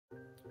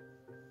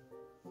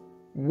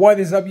What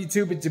is up,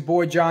 YouTube? It's your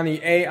boy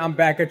Johnny A. I'm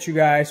back at you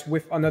guys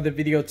with another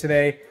video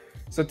today.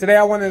 So today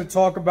I wanted to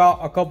talk about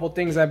a couple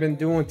things I've been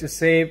doing to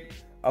save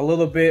a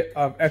little bit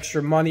of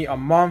extra money a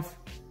month.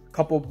 A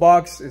couple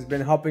bucks has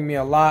been helping me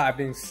a lot. I've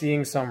been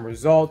seeing some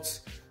results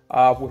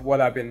with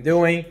what I've been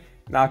doing.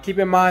 Now keep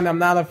in mind, I'm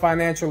not a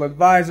financial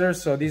advisor,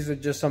 so these are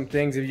just some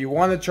things. If you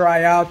want to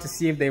try out to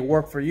see if they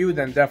work for you,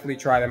 then definitely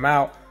try them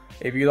out.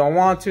 If you don't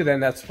want to, then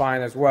that's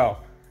fine as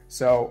well.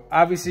 So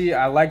obviously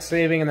I like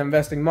saving and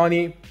investing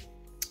money.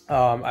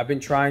 I've been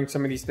trying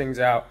some of these things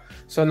out.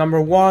 So number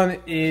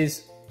one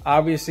is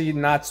obviously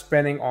not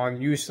spending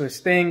on useless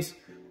things.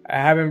 I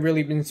haven't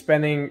really been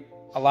spending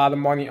a lot of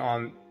money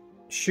on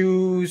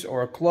shoes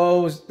or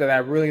clothes that I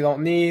really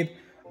don't need.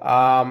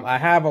 I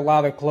have a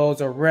lot of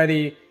clothes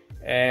already,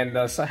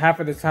 and so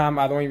half of the time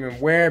I don't even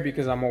wear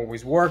because I'm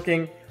always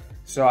working.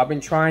 So I've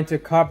been trying to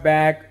cut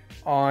back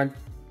on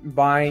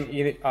buying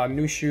either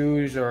new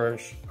shoes or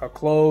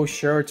clothes,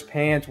 shirts,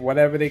 pants,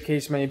 whatever the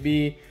case may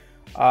be.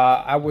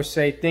 I would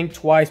say think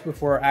twice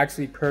before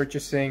actually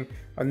purchasing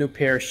a new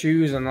pair of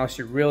shoes unless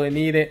you really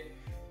need it.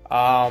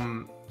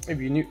 If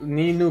you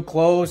need new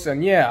clothes,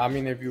 and yeah, I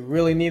mean, if you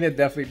really need it,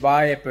 definitely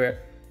buy it.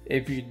 But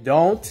if you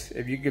don't,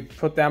 if you could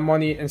put that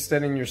money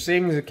instead in your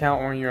savings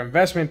account or in your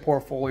investment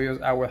portfolios,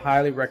 I would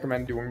highly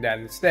recommend doing that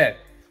instead.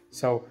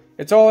 So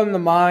it's all in the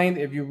mind.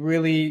 If you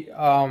really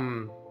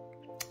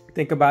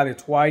think about it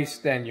twice,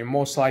 then you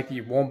most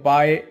likely won't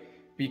buy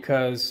it,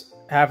 because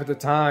half of the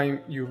time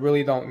you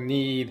really don't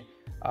need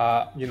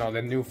you know,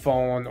 the new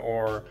phone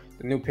or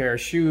the new pair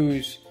of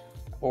shoes,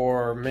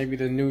 or maybe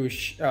the new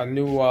I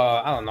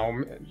don't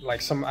know,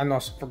 like I know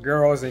for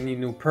girls they need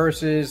new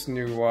purses,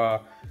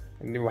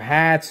 new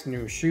hats,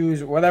 new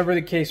shoes, whatever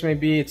the case may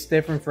be. It's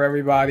different for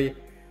everybody,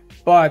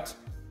 but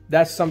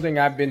that's something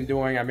I've been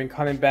doing. I've been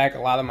cutting back a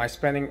lot of my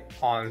spending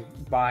on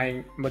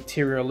buying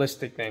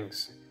materialistic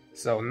things.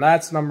 So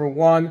that's number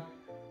one.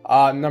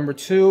 Number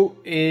two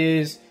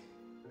is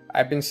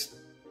I've been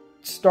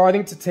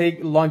starting to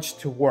take lunch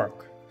to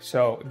work.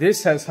 So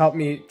this has helped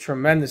me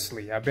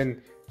tremendously. I've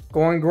been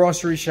going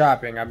grocery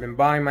shopping. I've been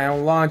buying my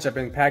own lunch. I've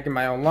been packing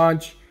my own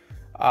lunch.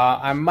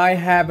 I might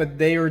have a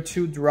day or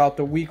two throughout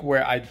the week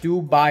where I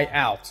do buy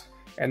out,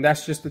 and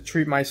that's just to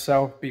treat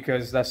myself,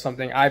 because that's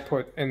something I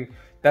put in.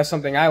 That's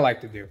something I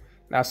like to do.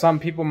 Now, some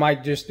people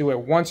might just do it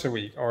once a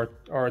week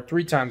or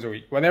 3 times a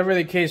week. Whatever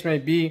the case may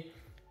be,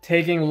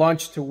 taking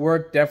lunch to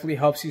work definitely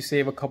helps you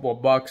save a couple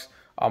of bucks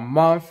a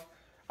month.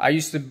 I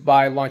used to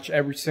buy lunch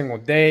every single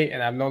day,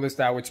 and I've noticed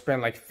that I would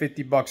spend like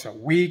 50 bucks a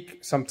week,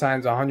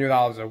 sometimes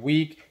 $100 a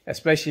week.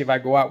 Especially if I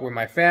go out with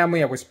my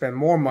family, I would spend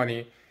more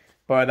money.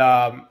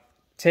 But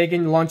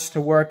taking lunch to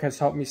work has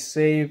helped me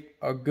save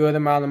a good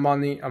amount of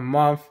money a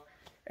month,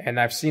 and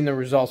I've seen the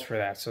results for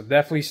that. So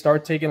definitely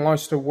start taking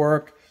lunch to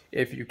work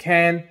if you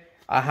can.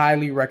 I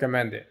highly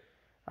recommend it.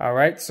 All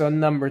right, so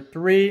number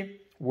 3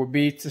 would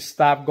be to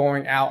stop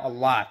going out a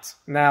lot.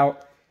 Now,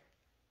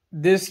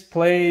 this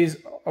plays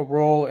a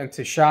role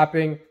into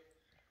shopping.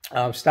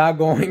 Stop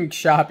going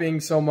shopping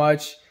so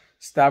much.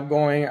 Stop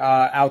going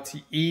out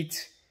to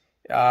eat.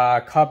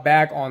 Cut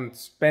back on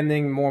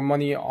spending more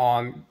money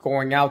on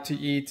going out to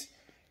eat.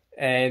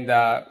 And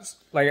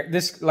like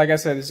I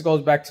said, this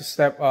goes back to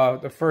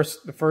the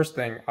first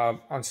thing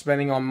on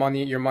spending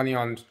your money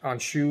on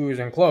shoes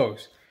and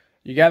clothes.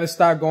 You got to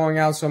stop going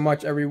out so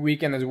much every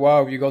weekend as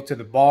well. If you go to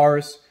the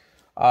bars,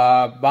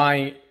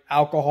 buying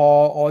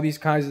alcohol, all these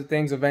kinds of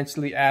things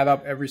eventually add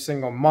up every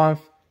single month,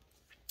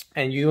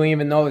 and you don't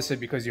even notice it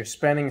because you're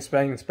spending.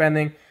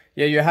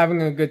 Yeah, you're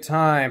having a good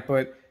time,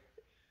 but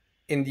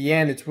in the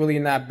end, it's really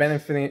not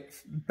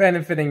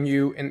benefiting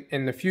you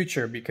in the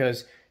future,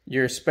 because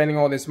you're spending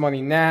all this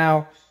money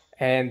now,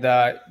 and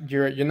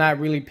you're not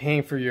really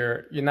paying for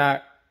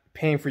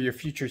your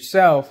future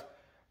self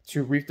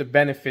to reap the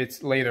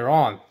benefits later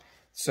on.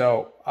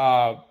 So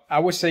I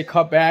would say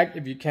cut back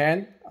if you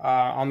can.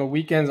 On the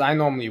weekends, I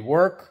normally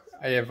work.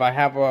 If I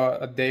have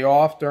a day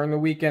off during the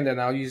weekend, then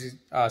I'll usually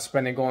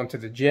spend it going to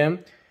the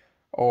gym,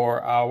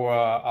 or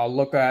I'll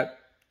look at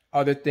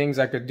other things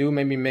I could do.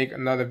 Maybe make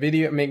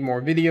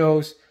more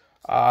videos.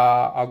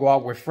 I'll go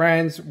out with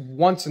friends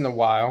once in a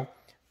while,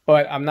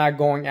 but I'm not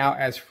going out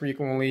as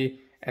frequently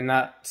and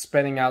not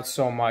spending out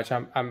so much.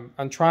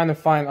 I'm trying to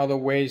find other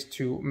ways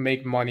to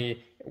make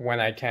money when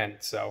I can.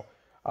 So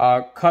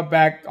cut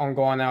back on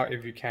going out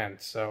if you can.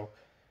 So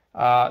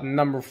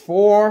number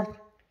 4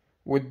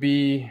 would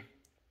be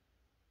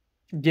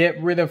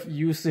get rid of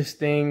useless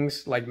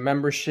things like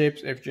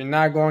memberships. If you're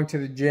not going to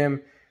the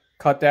gym,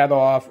 cut that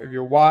off. If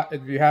you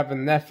have a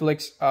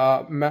Netflix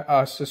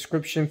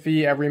subscription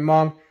fee every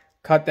month,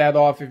 cut that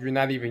off if you're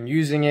not even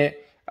using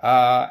it.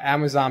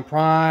 Amazon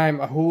Prime,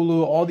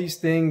 Hulu, all these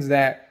things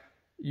that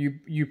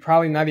you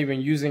probably not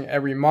even using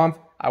every month,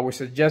 I would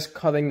suggest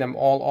cutting them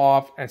all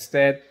off.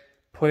 Instead,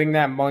 putting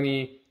that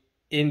money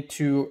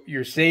into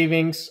your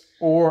savings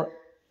or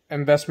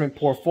investment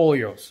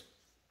portfolios.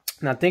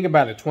 Now think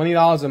about it,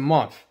 $20 a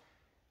month.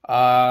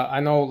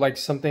 I know like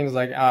some things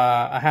like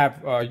I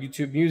have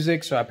YouTube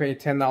Music, so I pay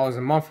 $10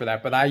 a month for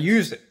that, but I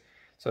use it.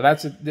 So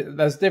that's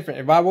different.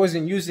 If I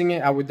wasn't using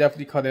it, I would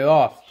definitely cut it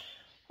off.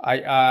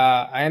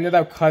 I ended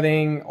up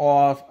cutting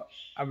off.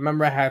 I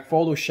remember I had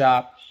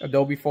Photoshop,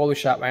 Adobe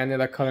Photoshop. I ended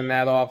up cutting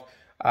that off.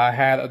 I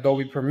had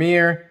Adobe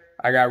Premiere.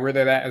 I got rid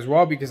of that as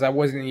well because I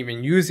wasn't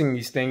even using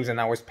these things and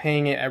I was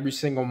paying it every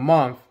single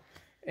month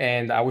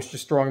and I was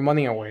just throwing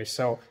money away.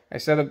 So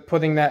instead of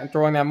throwing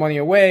that money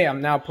away,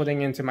 I'm now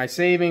putting into my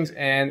savings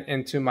and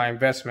into my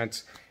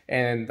investments,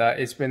 and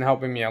it's been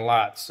helping me a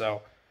lot.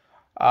 So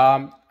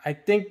I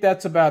think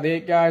that's about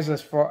it, guys,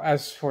 as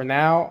for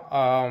now.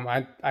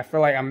 I feel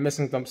like I'm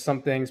missing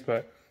some things,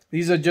 but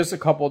these are just a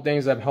couple of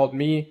things that have helped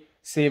me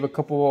save a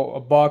couple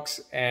of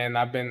bucks, and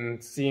I've been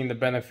seeing the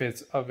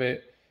benefits of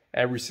it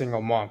every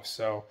single month.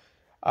 So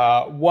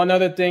one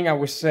other thing I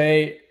would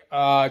say,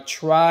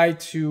 try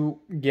to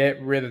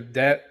get rid of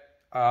debt,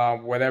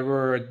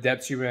 whatever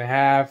debts you may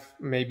have,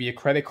 maybe a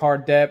credit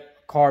card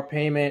debt, car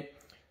payment,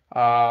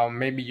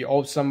 maybe you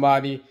owe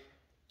somebody.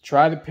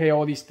 Try to pay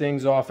all these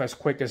things off as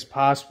quick as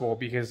possible,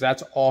 because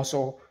that's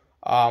also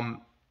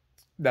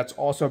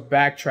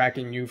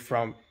backtracking you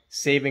from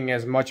saving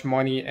as much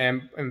money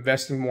and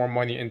investing more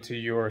money into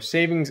your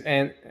savings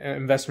and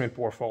investment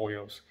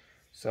portfolios.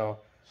 So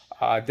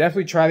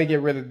definitely try to get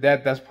rid of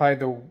debt. That's probably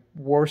the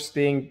worst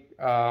thing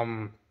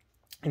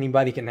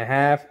anybody can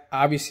have.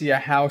 Obviously, a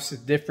house is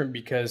different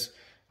because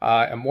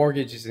a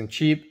mortgage isn't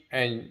cheap,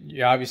 and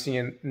you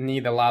obviously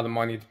need a lot of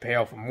money to pay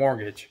off a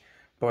mortgage.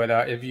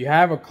 But if you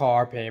have a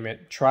car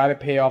payment, try to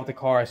pay off the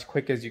car as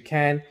quick as you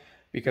can,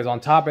 because on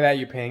top of that,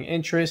 you're paying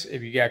interest.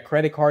 If you got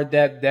credit card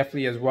debt,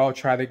 definitely as well,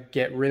 try to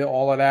get rid of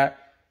all of that.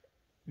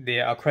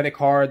 The credit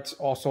cards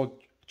also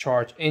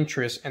charge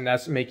interest, and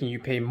that's making you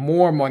pay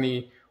more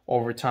money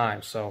over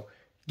time. So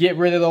get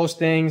rid of those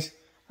things,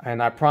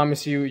 and I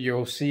promise you,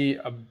 you'll see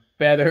a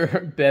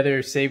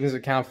better savings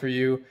account for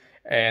you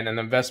and an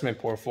investment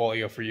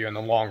portfolio for you in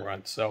the long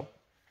run. So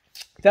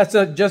those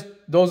are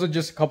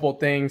just a couple of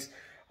things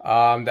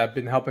that have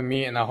been helping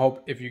me, and I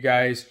hope if you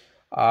guys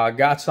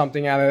got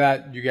something out of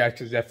that, you guys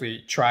could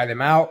definitely try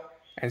them out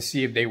and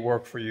see if they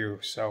work for you.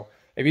 So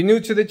if you're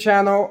new to the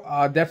channel,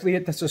 definitely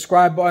hit the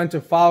subscribe button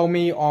to follow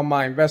me on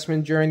my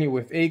investment journey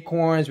with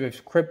Acorns,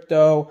 with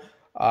crypto.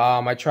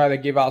 I try to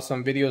give out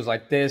some videos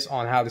like this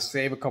on how to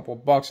save a couple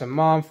bucks a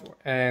month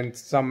and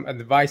some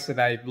advice that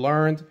I've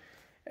learned.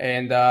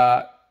 And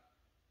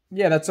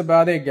yeah, that's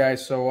about it,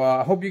 guys. So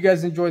I hope you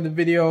guys enjoyed the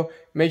video.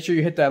 Make sure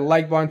you hit that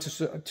like button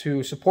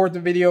to support the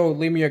video.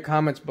 Leave me your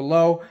comments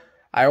below.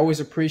 I always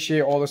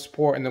appreciate all the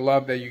support and the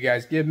love that you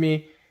guys give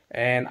me.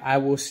 And I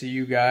will see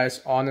you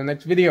guys on the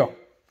next video.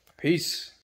 Peace.